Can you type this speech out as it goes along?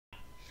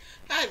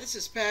Hi, this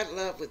is Pat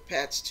Love with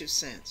Pat's Two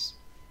Cents.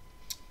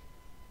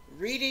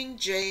 Reading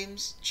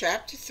James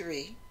chapter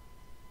 3,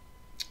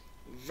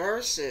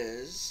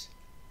 verses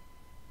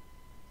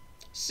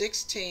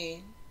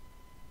 16,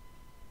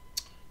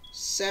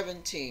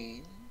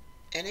 17,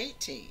 and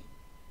 18.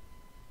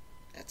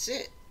 That's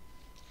it.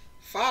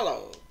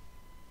 Followed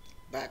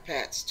by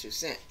Pat's Two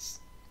Cents.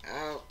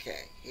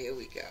 Okay, here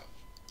we go.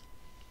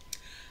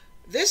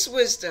 This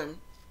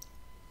wisdom,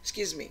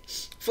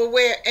 for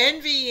where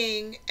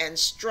envying and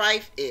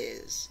strife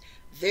is,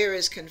 there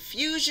is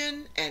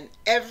confusion and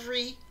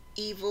every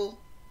evil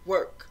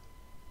work.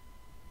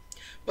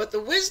 But the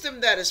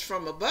wisdom that is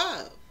from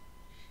above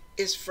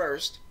is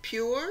first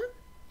pure,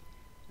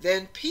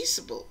 then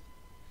peaceable,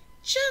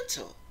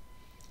 gentle,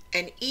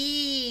 and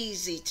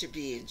easy to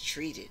be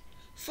entreated,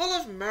 full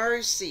of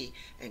mercy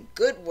and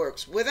good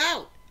works,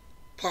 without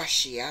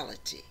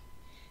partiality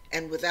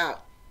and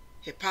without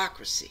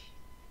hypocrisy.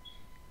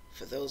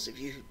 For those of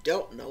you who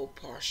don't know,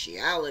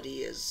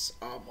 partiality is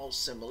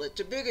almost similar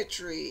to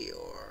bigotry,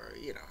 or,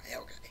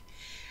 okay.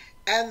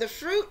 And the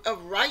fruit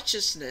of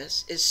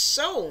righteousness is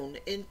sown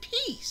in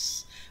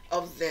peace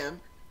of them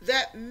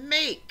that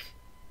make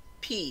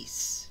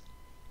peace.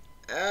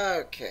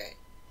 Okay.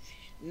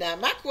 Now,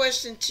 my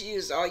question to you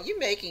is, are you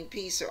making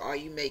peace or are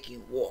you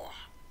making war?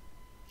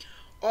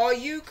 Are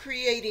you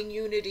creating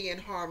unity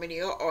and harmony,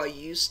 or are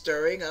you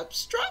stirring up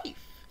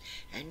strife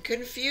and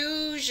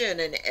confusion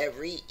and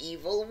every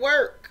evil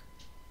work?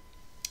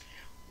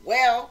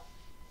 Well,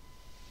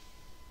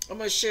 I'm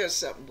going to share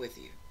something with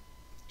you,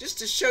 just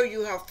to show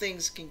you how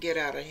things can get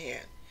out of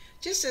hand,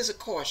 just as a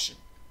caution.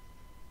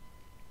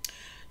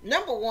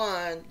 Number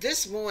one,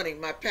 this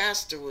morning my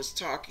pastor was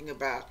talking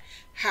about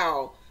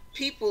how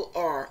people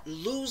are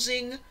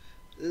losing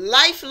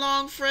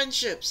lifelong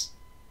friendships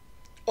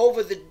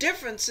over the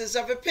differences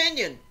of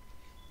opinion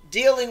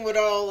dealing with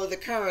all of the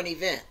current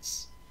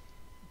events.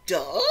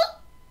 Duh?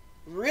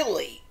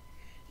 Really?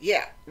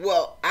 Yeah,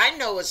 well, I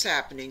know it's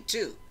happening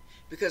too,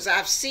 because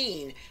I've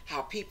seen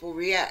how people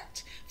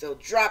react. They'll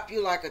drop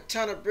you like a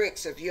ton of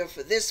bricks if you're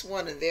for this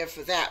one and they're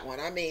for that one.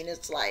 I mean,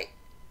 it's like,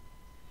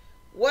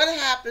 what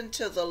happened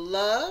to the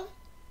love?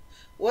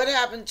 What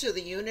happened to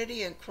the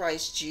unity in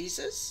Christ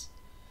Jesus?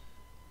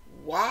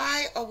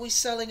 Why are we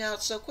selling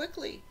out so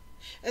quickly?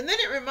 And then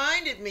it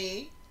reminded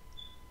me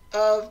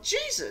of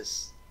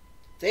Jesus.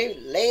 They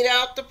laid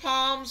out the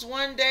palms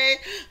one day.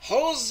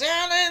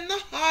 Hosanna in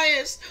the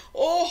highest.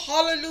 Oh,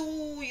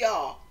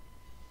 hallelujah.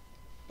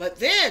 But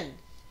then,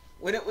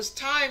 when it was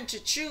time to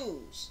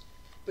choose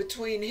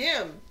between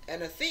him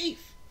and a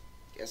thief,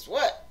 guess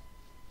what?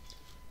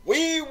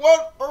 We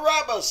want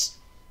Barabbas.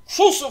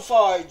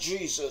 Crucify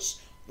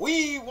Jesus.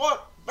 We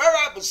want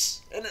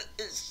Barabbas. And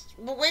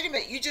well, wait a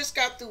minute. You just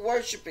got through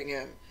worshiping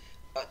him.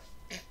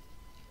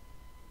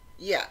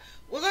 Yeah.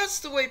 Well, that's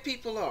the way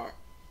people are.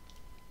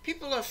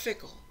 People are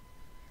fickle.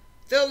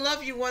 They'll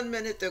love you one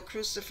minute, they'll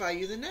crucify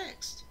you the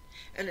next.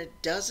 And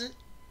it doesn't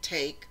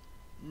take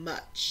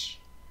much.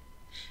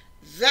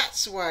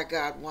 That's why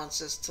God wants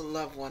us to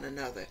love one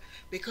another,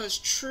 because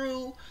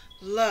true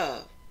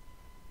love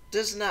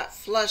does not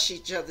flush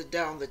each other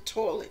down the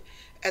toilet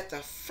at the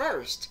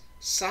first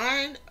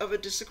sign of a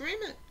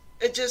disagreement.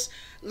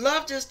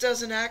 Love just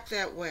doesn't act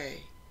that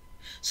way.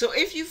 So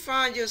if you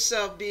find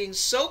yourself being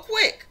so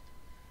quick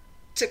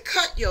to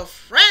cut your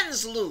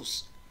friends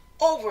loose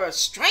over a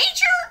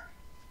stranger,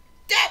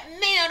 that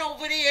man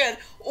over there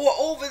or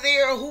over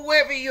there,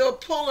 whoever you're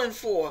pulling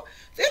for,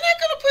 they're not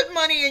going to put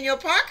money in your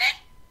pocket,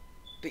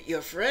 but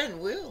your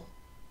friend will.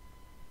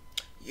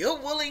 You're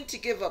willing to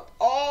give up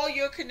all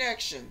your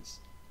connections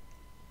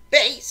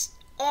based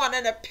on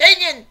an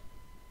opinion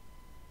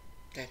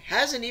that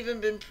hasn't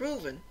even been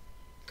proven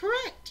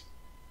correct.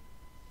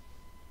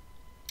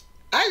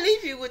 I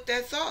leave you with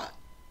that thought.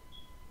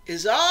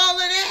 Is all of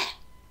that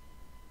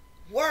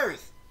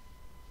worth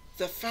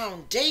the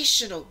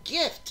foundational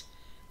gift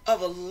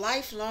of a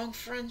lifelong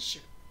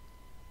friendship?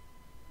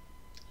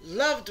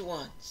 Loved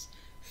ones,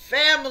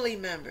 family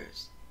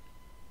members,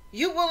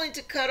 you're willing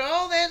to cut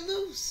all that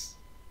loose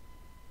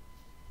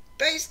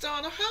based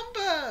on a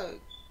humbug?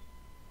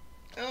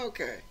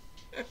 Okay.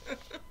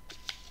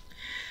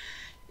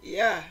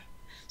 Yeah.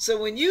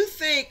 So when you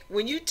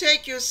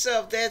take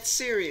yourself that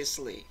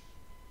seriously,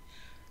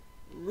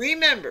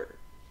 remember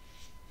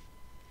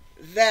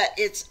that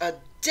it's a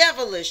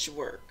devilish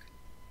work.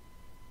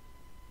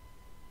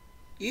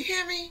 You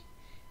hear me?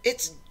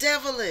 It's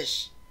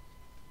devilish.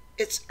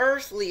 It's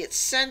earthly. It's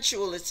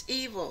sensual. It's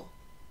evil.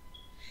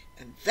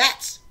 And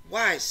that's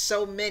why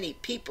so many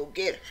people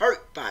get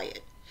hurt by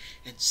it.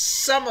 And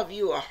some of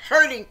you are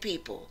hurting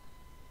people,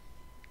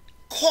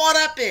 caught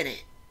up in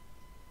it.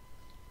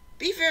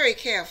 Be very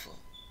careful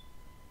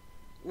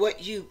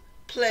what you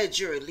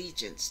pledge your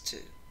allegiance to.